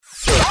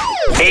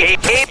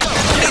Good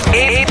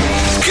morning.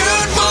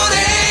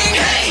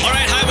 Hey.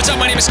 Alright, hi, what's up?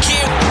 My name is Q.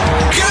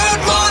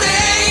 Good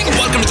morning.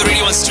 Welcome to the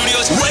Radio 1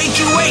 Studios.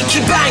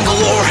 Wakey,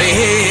 Bangalore.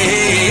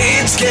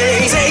 Hey, it's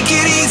Kay. Take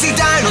it easy,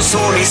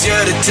 dinosaur. He's here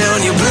to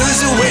turn your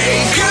blues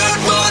away. Good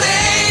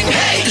morning.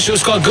 Hey. The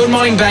show's called Good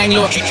Morning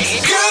Bangalore.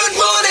 Good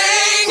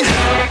morning.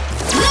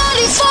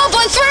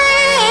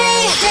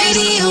 94.3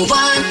 Radio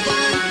 1.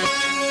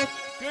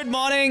 Good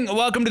morning,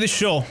 welcome to the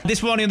show.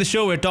 This morning on the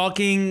show, we're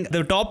talking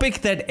the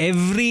topic that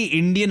every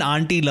Indian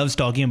auntie loves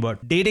talking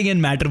about, dating and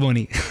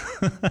matrimony.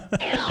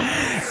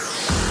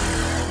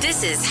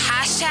 This is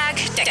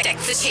hashtag Deck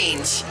the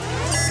Change.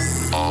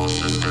 All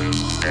systems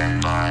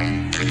stand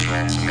by to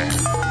transmit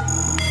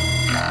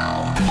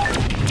now.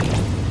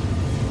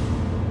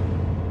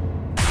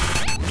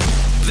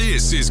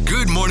 This is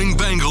Good Morning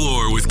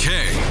Bangalore with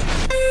Kay.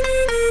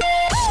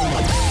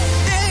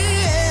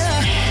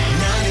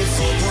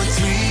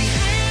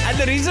 And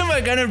the reason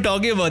we're kind of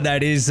talking about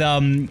that is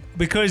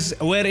because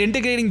we're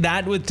integrating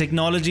that with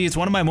technology. It's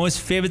one of my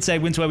most favorite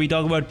segments where we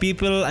talk about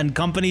people and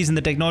companies in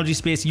the technology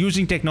space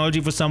using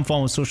technology for some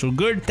form of social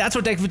good. That's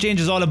what Tech for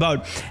Change is all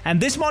about. And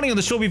this morning on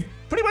the show, we've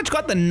pretty much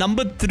got the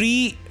number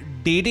 3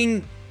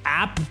 dating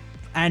app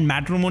and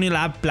matrimonial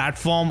app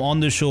platform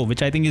on the show,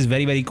 which I think is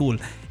very, very cool.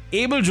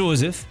 Abel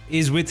Joseph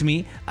is with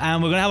me,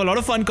 and we're going to have a lot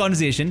of fun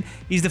conversation.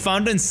 He's the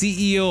founder and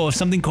CEO of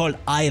something called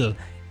Aisle.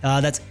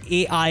 That's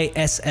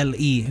AISLE.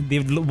 They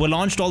were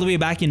launched all the way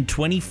back in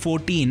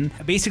 2014.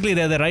 Basically,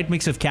 they're the right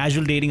mix of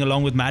casual dating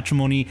along with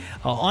matrimony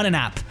on an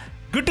app.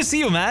 Good to see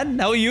you, man.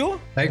 How are you?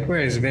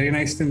 Likewise. Very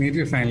nice to meet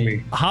you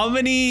finally. How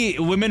many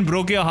women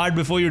broke your heart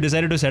before you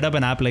decided to set up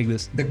an app like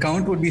this? The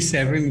count would be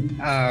 7,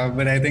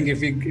 but I think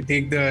if we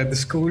take the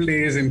school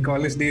days and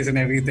college days and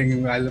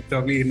everything, I'll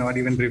probably not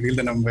even reveal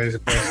the numbers.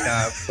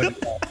 But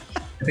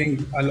I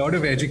think a lot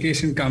of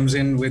education comes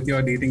in with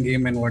your dating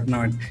game and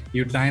whatnot.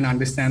 You try and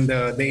understand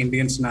the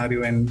Indian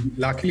scenario. And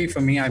luckily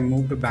for me, I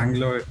moved to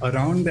Bangalore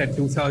around that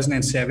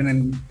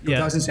 2007,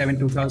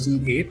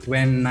 2008,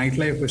 when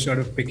nightlife was sort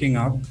of picking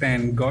up,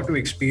 and got to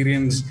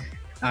experience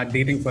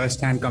dating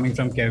firsthand coming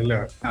from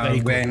Kerala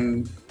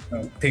when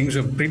things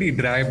were pretty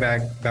dry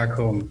back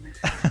home.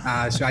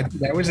 So I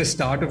think that was the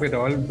start of it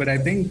all. But I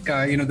think,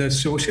 the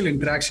social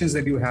interactions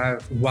that you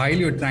have while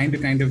you're trying to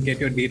kind of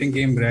get your dating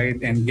game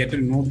right and get to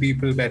know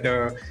people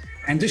better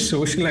and just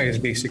socialize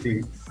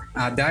basically.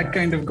 That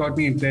kind of got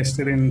me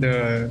interested in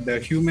the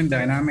human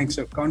dynamics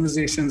of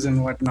conversations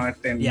and whatnot.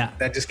 And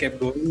that just kept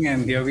going.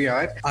 And here we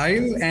are.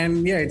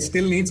 It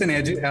still needs an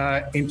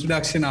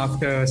introduction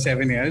after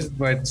 7 years,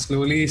 but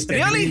slowly,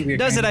 steadily. Really?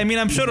 Does it? I mean,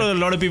 I'm sure a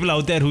lot of people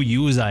out there who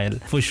use Aisle,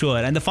 for sure.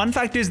 And the fun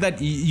fact is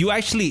that you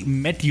actually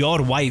met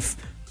your wife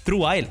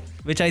through Aisle,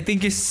 which I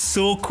think is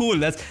so cool.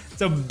 That's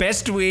the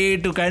best way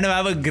to kind of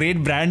have a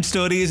great brand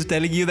story, is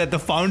telling you that the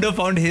founder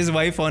found his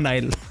wife on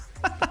Aisle.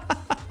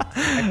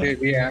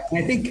 Yeah,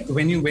 I think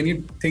when you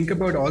think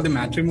about all the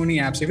matrimony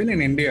apps, even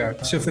in India.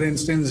 So, for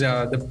instance,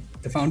 the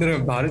founder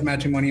of Bharat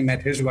Matrimony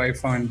met his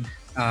wife on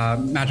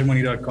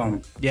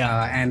matrimony.com.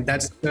 And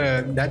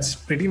that's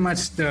pretty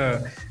much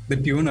the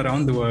tune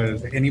around the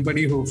world.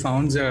 Anybody who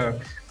founds a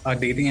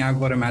dating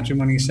app or a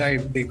matrimony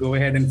site, they go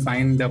ahead and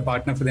find a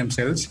partner for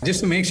themselves,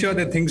 just to make sure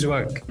that things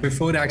work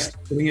before actually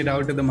putting it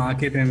out to the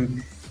market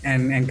and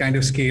kind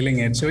of scaling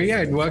it. So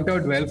it worked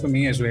out well for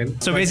me as well.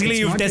 So basically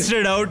you've tested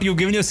it out, you've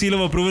given your seal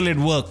of approval, it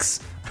works.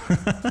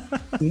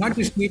 Not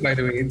just me, by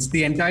the way, it's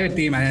the entire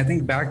team. And I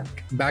think back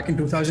in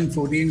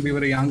 2014, we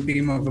were a young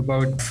team of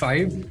about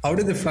 5. Out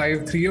of the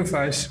 5, 3 of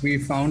us, we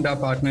found our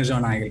partners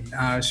on Aisle.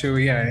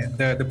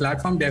 The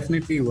platform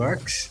definitely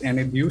works, and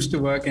it used to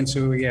work. And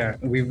so,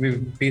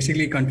 we've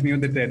basically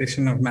continued the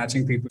tradition of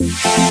matching people.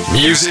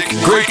 Music,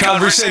 great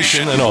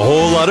conversation, and a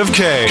whole lot of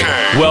K.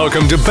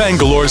 Welcome to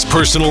Bangalore's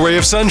personal ray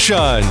of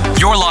sunshine.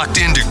 You're locked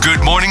into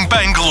Good Morning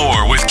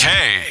Bangalore with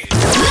K.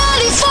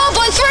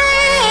 94.3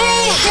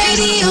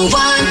 Radio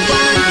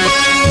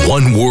 1.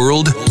 One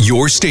world,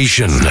 your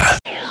station.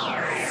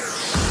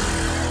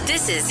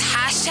 This is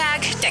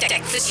hashtag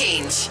Deck the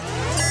Change.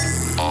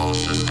 All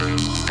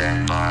systems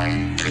stand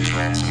by to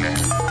transmit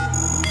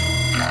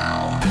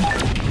now.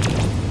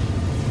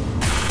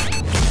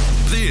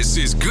 This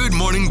is Good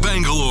Morning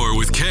Bangalore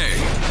with K.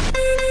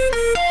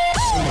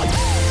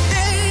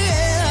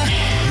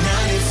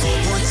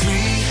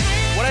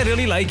 What I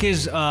really like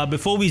is,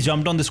 before we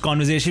jumped on this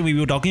conversation, we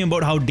were talking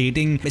about how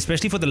dating,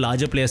 especially for the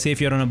larger players, say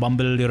if you're on a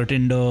Bumble, you're a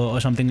Tinder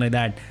or something like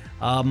that,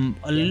 a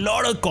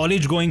lot of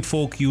college-going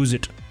folk use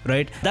it,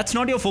 right? That's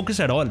not your focus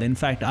at all. In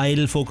fact,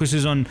 Aisle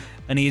focuses on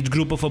an age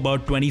group of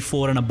about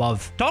 24 and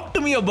above. Talk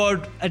to me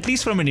about, at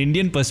least from an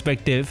Indian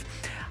perspective,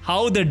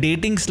 how the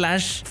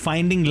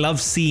dating/finding love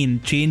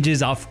scene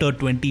changes after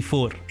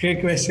 24.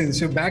 Great question.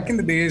 So back in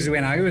the days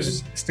when I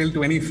was still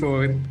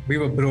 24, we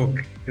were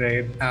broke,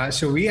 right?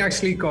 So we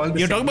actually called...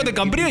 You're talking about the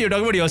company or you're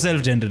talking about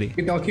yourself generally?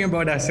 We're talking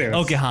about ourselves.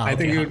 Okay, I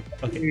think you're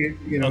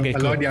a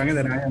lot younger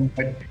than I am.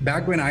 But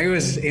back when I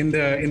was in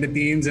the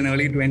teens and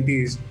early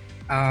 20s,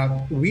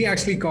 We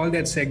actually call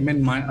that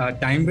segment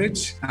time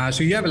rich.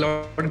 So you have a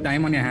lot of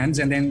time on your hands,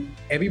 and then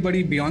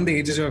everybody beyond the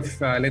ages of,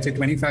 let's say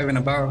 25 and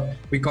above,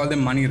 we call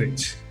them money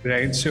rich,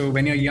 right? So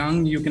when you're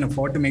young, you can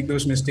afford to make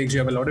those mistakes. You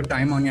have a lot of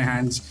time on your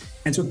hands.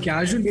 And so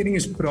casual dating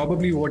is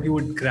probably what you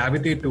would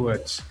gravitate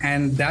towards.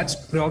 And that's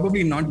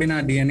probably not been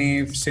our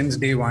DNA since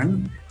day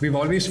one. We've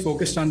always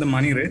focused on the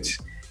money rich.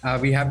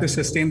 We have to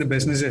sustain the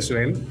business as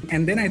well.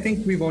 And then I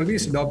think we've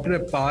always adopted a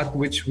path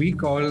which we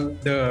call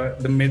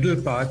the middle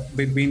path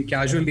between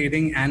casual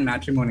dating and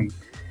matrimony.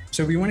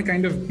 So we want to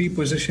kind of be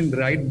positioned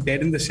right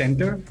dead in the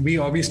center. We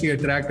obviously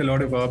attract a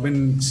lot of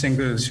urban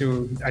singles.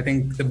 So I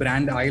think the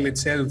brand Isle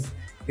itself,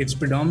 it's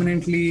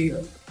predominantly,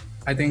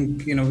 I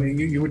think,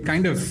 you would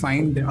kind of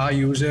find our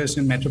users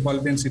in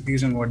metropolitan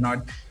cities and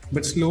whatnot.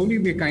 But slowly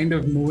we're kind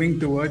of moving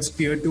towards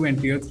tier 2 and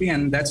tier 3.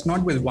 And that's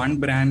not with one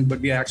brand,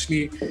 but we're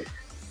actually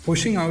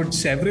pushing out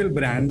several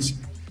brands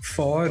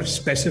for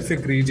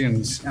specific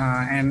regions.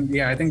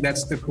 I think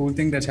that's the cool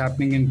thing that's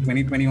happening in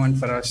 2021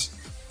 for us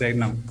right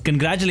now.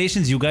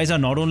 Congratulations, you guys are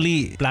not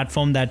only a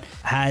platform that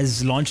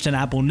has launched an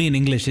app only in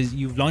English,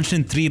 you've launched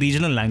in 3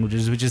 regional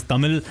languages, which is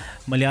Tamil,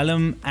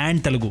 Malayalam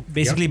and Telugu,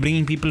 basically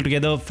bringing people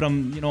together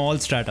from all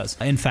stratas,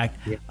 in fact.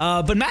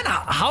 But man,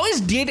 how is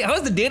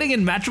the dating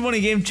and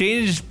matrimony game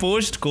changed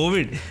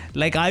post-COVID?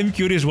 Like, I'm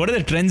curious, what are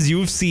the trends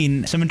you've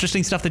seen? Some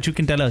interesting stuff that you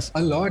can tell us.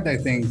 A lot, I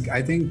think.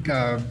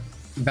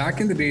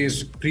 Back in the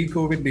days,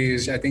 pre-COVID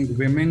days, I think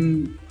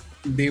women,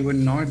 they were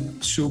not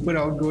super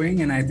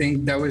outgoing, and I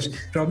think that was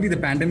probably the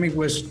pandemic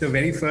was the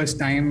very first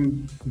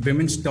time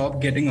women stopped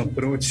getting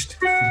approached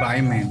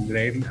by men,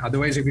 right?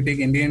 Otherwise, if you take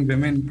Indian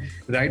women,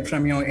 right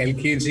from your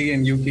LKG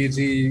and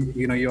UKG,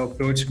 you're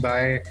approached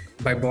by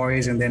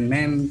boys and then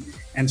men.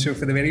 And so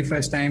for the very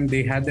first time,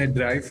 they had that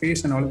dry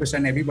face, and all of a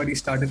sudden everybody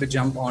started to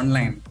jump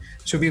online.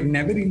 So we've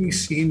never really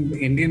seen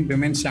Indian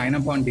women sign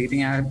up on dating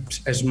apps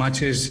as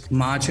much as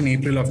March and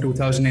April of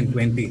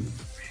 2020.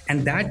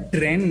 And that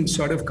trend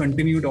sort of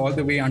continued all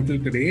the way until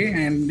today.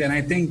 And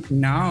I think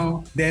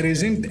now there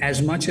isn't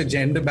as much a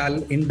gender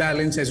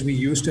imbalance as we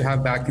used to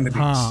have back in the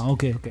days.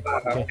 Okay.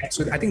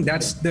 So I think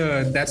that's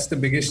the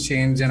biggest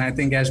change. And I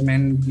think as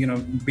men,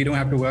 we don't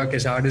have to work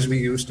as hard as we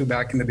used to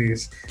back in the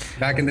days.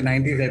 Back in the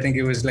 90s, I think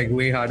it was like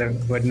way harder.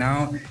 But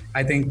now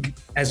I think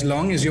as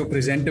long as you're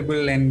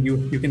presentable and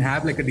you can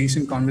have like a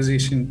decent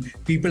conversation,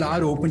 people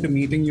are open to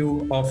meeting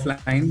you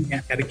offline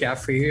at a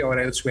cafe or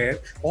elsewhere,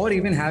 or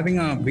even having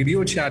a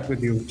video chat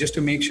with you just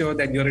to make sure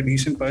that you're a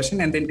decent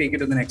person and then take it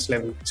to the next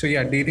level. So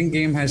yeah, dating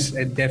game has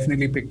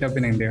definitely picked up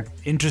in India.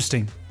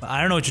 Interesting. I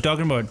don't know what you're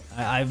talking about.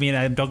 I mean,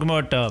 I'm talking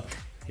about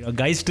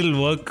guys still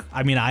work.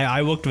 I mean,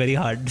 I worked very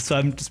hard, so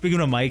I'm speaking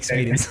from my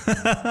experience.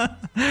 I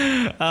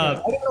don't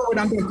know what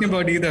I'm talking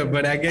about either,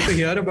 but I get to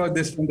hear about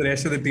this from the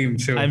rest of the team.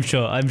 So I'm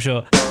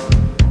sure.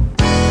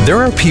 There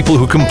are people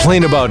who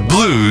complain about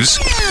blues,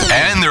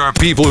 and there are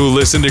people who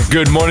listen to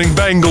Good Morning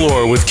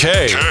Bangalore with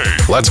Kay.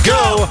 Let's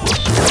go!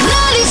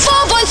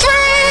 94.3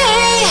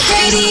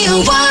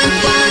 Radio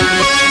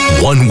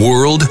 1. One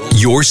world,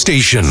 your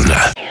station.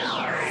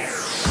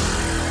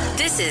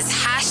 This is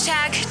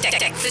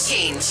Deck the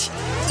Change.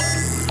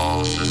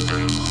 All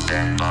systems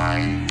stand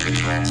by to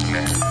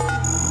transmit.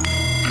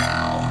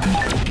 Now.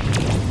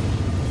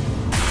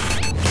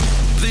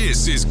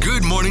 This is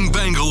Good Morning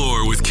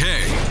Bangalore with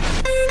Kay.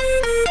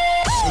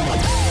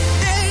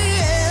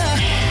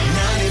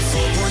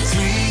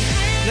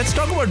 Let's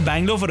talk about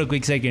Bangalore for a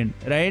quick second,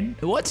 right?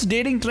 What's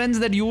dating trends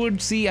that you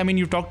would see? I mean,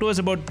 you talked to us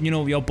about,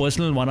 your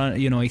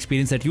personal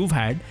experience that you've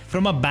had.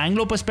 From a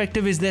Bangalore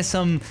perspective, is there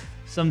some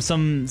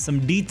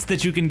deets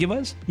that you can give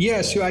us?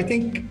 Yeah, so I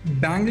think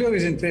Bangalore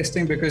is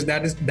interesting because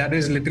that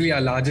is literally our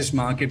largest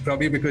market,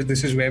 probably because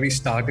this is where we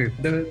started.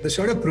 The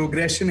sort of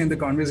progression in the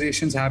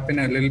conversations happen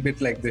a little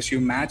bit like this. You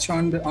match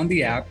on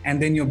the app,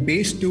 and then your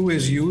base 2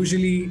 is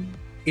usually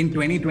in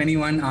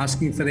 2021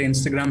 asking for the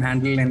Instagram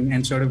handle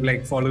and sort of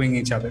like following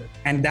each other.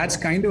 And that's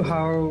kind of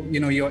how,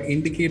 your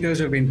indicators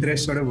of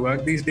interest sort of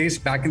work these days.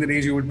 Back in the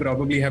days, you would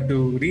probably have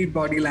to read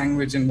body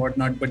language and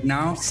whatnot. But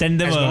now,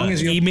 send them an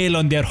email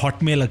on their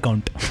Hotmail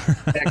account.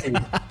 Exactly.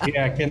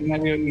 Yeah, can I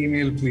have your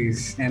email,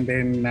 please? And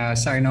then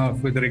sign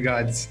off with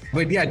regards.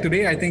 But yeah,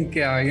 today I think,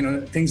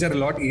 things are a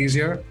lot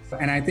easier.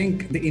 And I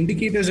think the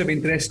indicators of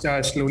interest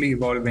are slowly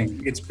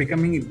evolving. It's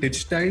becoming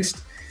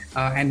digitized.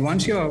 And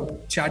once you're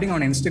chatting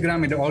on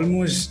Instagram, it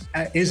almost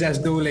is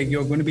as though like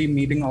you're going to be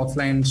meeting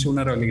offline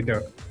sooner or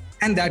later.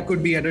 And that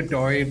could be at a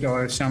toy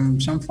or some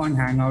fun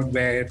hangout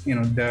where,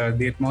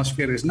 the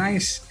atmosphere is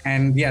nice.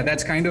 And yeah,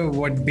 that's kind of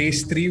what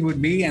base 3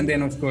 would be. And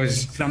then of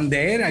course, from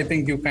there, I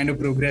think you kind of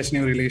progress in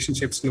your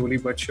relationship slowly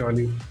but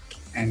surely.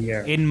 And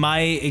yeah. In my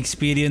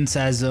experience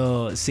as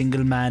a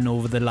single man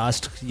over the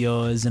last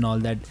years and all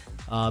that,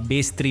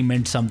 base 3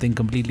 meant something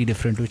completely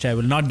different, which I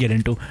will not get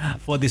into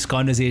for this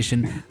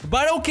conversation.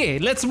 But okay,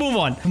 let's move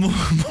on.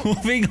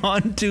 Moving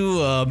on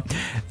to,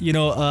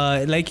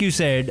 like you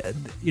said,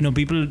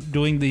 people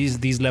doing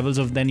these levels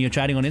of then you're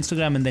chatting on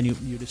Instagram and then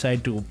you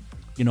decide to,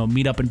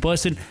 meet up in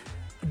person.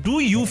 Do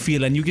you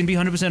feel, and you can be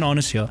 100%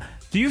 honest here,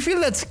 Do you feel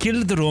that's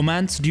killed the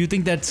romance? Do you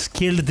think that's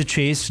killed the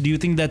chase? Do you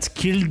think that's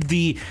killed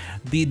the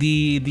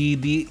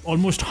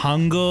almost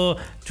hunger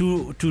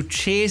to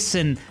chase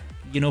and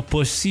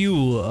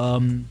pursue?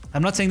 I'm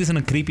not saying this in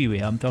a creepy way.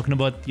 I'm talking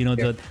about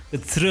the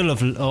thrill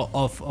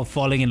of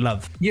falling in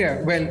love.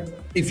 Yeah, well,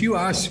 if you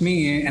ask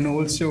me, and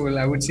also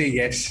I would say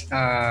yes,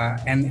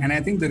 and I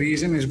think the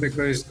reason is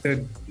because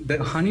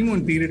the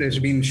honeymoon period has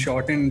been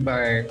shortened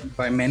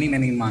by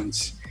many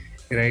months.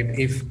 Right.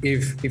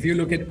 If you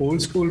look at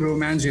old school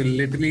romance, you're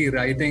literally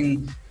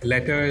writing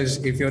letters.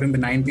 If you're in the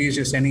 90s,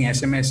 you're sending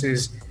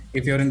SMSs.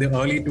 If you're in the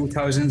early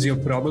 2000s, you're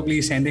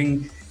probably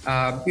sending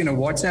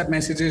WhatsApp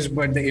messages,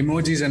 but the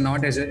emojis are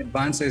not as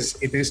advanced as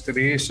it is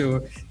today.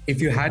 So if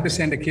you had to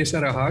send a kiss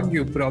or a hug,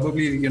 you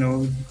probably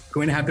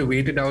going to have to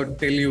wait it out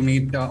till you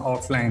meet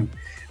offline.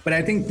 But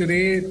I think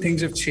today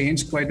things have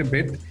changed quite a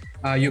bit.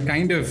 You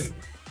kind of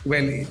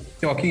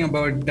talking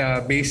about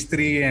base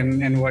 3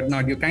 and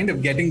whatnot, you're kind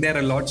of getting there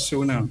a lot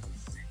sooner,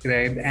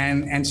 right?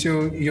 And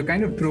so you're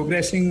kind of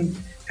progressing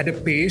at a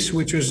pace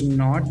which was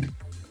not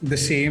the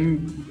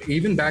same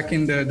even back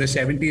in the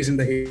 70s in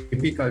the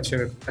hippie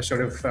culture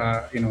sort of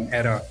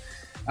era.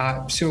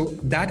 So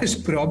that has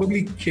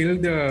probably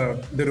killed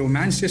the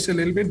romance just a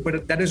little bit,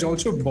 but that has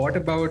also brought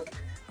about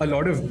a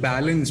lot of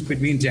balance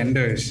between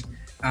genders.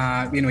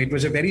 It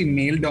was a very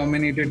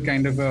male-dominated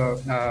kind of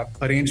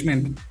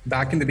arrangement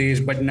back in the days,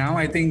 but now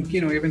I think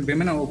even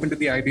women are open to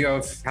the idea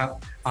of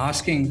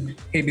asking,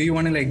 "Hey, do you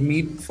want to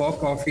meet for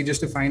coffee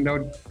just to find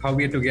out how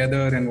we are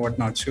together and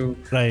whatnot?" So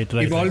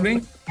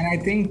evolving, and I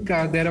think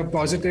there are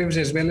positives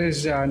as well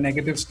as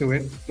negatives to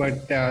it,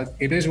 but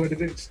it is what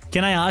it is.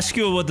 Can I ask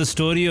you about the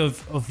story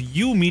of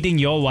you meeting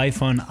your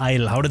wife on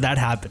Aisle? How did that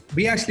happen?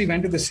 We actually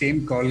went to the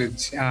same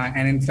college,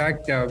 and in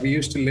fact, we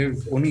used to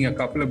live only a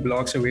couple of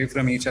blocks away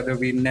from each other.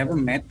 We never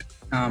met.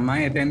 My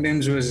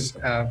attendance was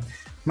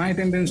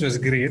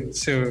great.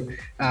 So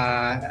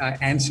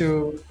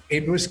so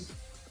it was.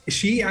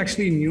 She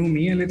actually knew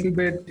me a little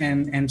bit,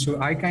 and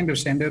so I kind of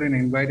sent her an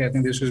invite. I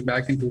think this was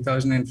back in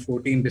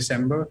 2014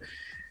 December.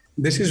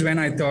 This is when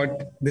I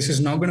thought this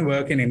is not going to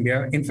work in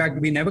India. In fact,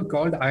 we never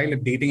called Aisle a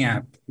dating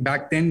app.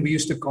 Back then, we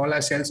used to call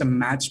ourselves a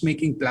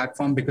matchmaking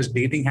platform because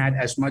dating had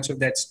as much of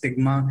that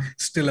stigma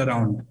still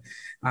around.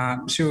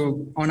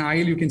 So on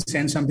Aisle, you can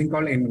send something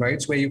called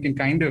invites where you can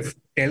kind of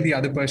tell the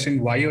other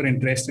person why you're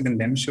interested in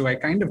them. So I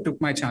kind of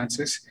took my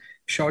chances,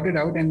 shot it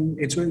out, and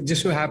it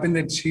just so happened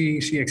that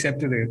she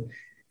accepted it.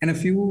 And a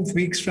few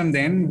weeks from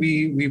then,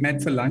 we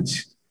met for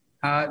lunch.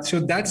 So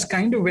that's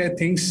kind of where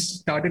things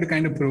started to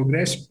kind of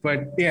progress.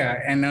 But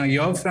yeah, and a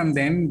year from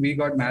then, we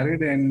got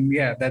married. And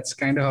yeah, that's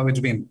kind of how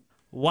it's been.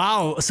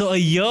 Wow. So a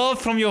year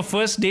from your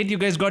first date, you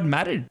guys got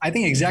married? I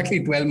think exactly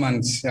 12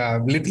 months.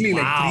 Literally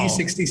like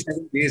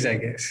 367 days, I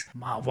guess.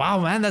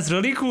 Wow, man. That's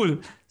really cool.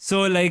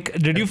 So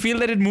did you feel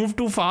that it moved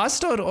too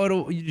fast or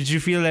did you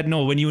feel that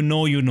no, when you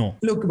know, you know?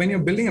 Look, when you're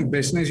building a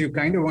business, you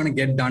kind of want to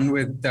get done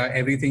with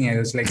everything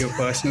else, like your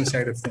personal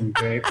side of things,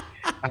 right?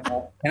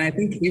 And I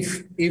think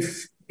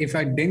if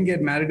I didn't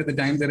get married at the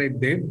time that I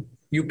did,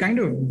 you kind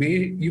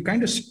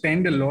of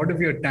spend a lot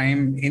of your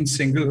time in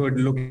singlehood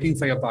looking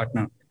for your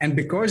partner. And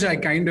because I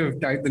kind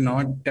of tied the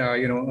knot,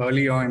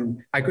 early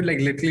on, I could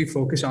literally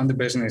focus on the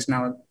business.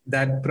 Now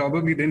that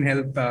probably didn't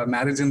help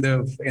marriage in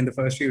the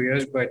first few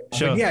years, but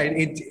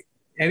yeah,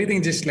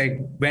 everything just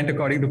went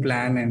according to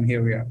plan, and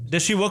here we are.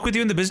 Does she work with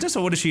you in the business,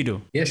 or what does she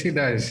do? Yes, she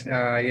does.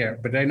 Yeah,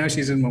 but right now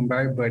she's in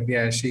Mumbai. But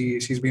yeah,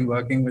 she's been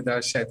working with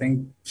us, I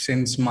think,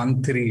 since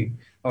month 3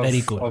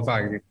 of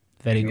Agri.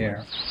 Very good.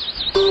 Yeah.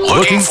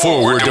 Looking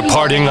forward to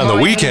partying on the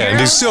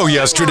weekend is so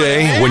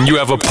yesterday when you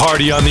have a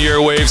party on the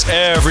airwaves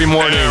every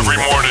morning.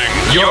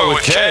 You're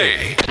with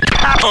K.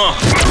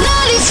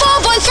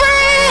 94.3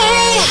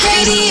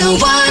 Radio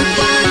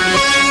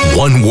 1.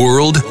 One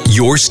world,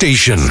 your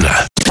station.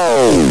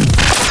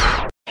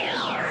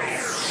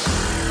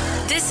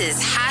 This is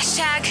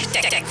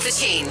Deck the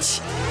Change.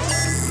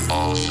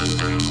 All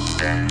systems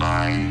stand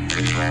by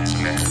to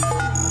transmit.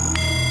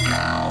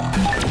 Now.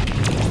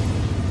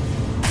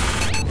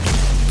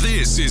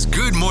 This is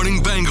Good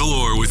Morning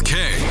Bangalore with K.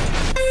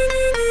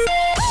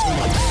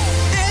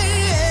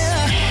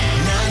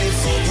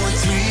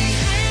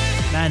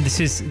 Man, this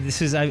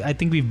is. I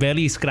think we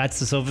barely scratched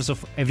the surface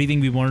of everything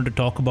we wanted to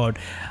talk about.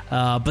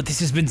 But this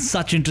has been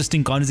such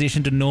interesting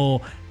conversation to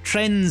know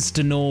trends,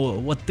 to know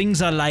what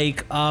things are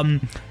like.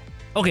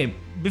 Okay,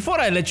 before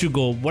I let you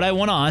go, what I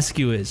want to ask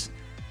you is,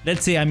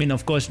 let's say,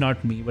 of course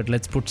not me, but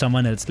let's put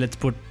someone else. Let's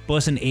put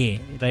person A,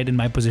 right, in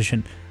my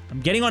position. I'm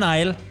getting on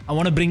Aisle. I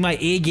want to bring my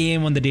A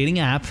game on the dating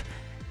app,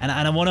 and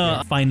I want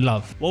to find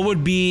love. What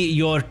would be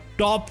your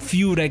top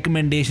few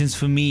recommendations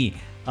for me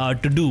to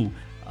do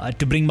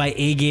to bring my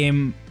A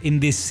game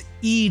in this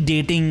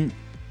e-dating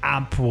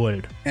app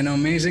world? An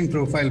amazing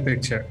profile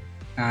picture.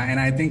 And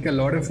I think a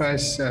lot of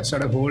us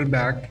sort of hold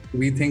back.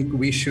 We think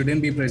we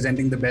shouldn't be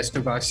presenting the best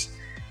of us.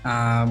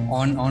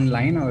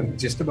 online or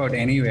just about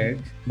anywhere.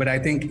 But I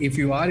think if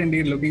you are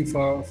indeed looking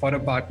for a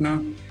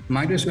partner,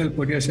 might as well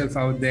put yourself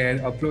out there,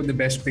 upload the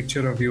best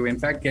picture of you. In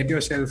fact, get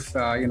yourself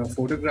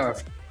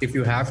photographed if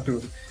you have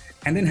to,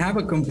 and then have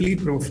a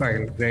complete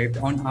profile, right?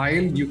 On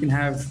Aisle, you can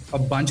have a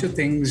bunch of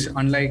things,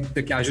 unlike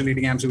the casual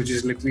dating apps, which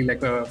is literally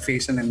like a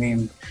face and a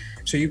name.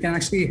 So you can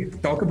actually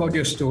talk about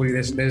your story.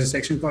 There's a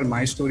section called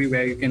My Story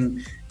where you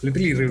can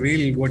literally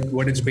reveal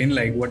what it's been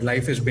like, what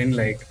life has been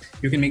like.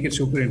 You can make it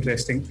super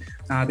interesting.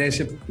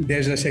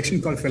 There's a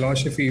section called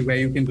Philosophy where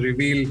you can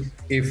reveal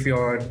if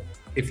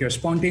you're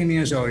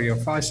spontaneous or you're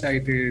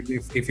far-sighted,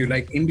 if you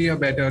like India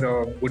better,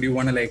 or would you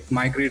want to like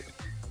migrate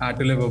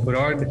to live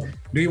abroad?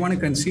 Do you want to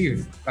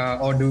conceive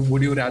or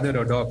would you rather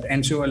adopt?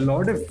 And so a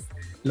lot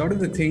of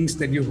the things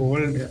that you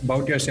hold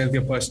about yourself,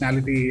 your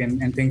personality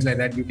and things like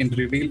that, you can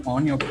reveal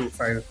on your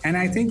profile. And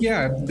I think,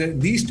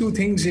 these two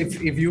things,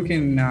 if you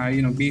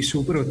can, be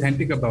super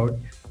authentic about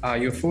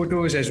your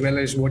photos as well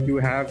as what you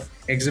have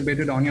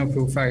exhibited on your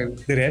profile,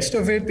 the rest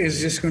of it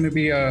is just going to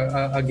be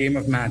a game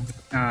of math.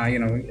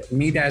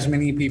 Meet as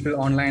many people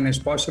online as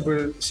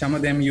possible. Some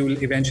of them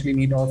you'll eventually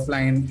meet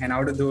offline, and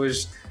out of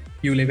those,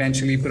 you'll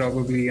eventually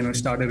probably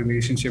start a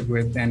relationship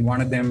with, and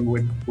one of them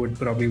would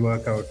probably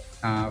work out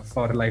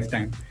for a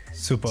lifetime.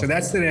 Super. So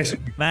that's the rest.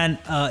 Man,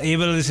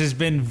 Abel, this has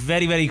been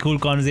very, very cool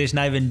conversation.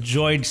 I've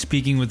enjoyed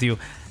speaking with you,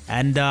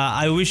 and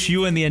I wish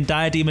you and the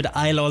entire team at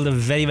Aisle all the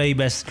very, very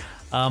best.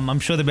 I'm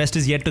sure the best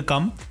is yet to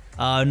come,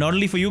 not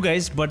only for you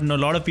guys, but in a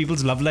lot of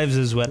people's love lives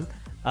as well.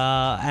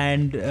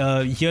 And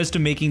here's to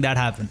making that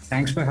happen.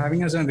 Thanks for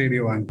having us on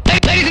Radio 1.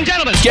 Ladies and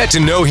gentlemen, Get to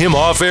know him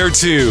off air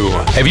too.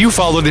 Have you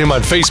followed him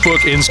on Facebook,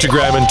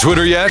 Instagram, and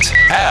Twitter yet?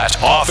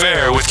 At Off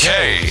Air with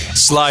K.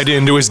 Slide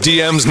into his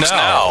DMs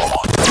now.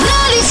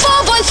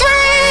 94.3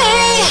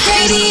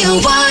 Radio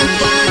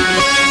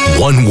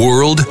 1. One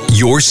world,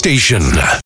 your station.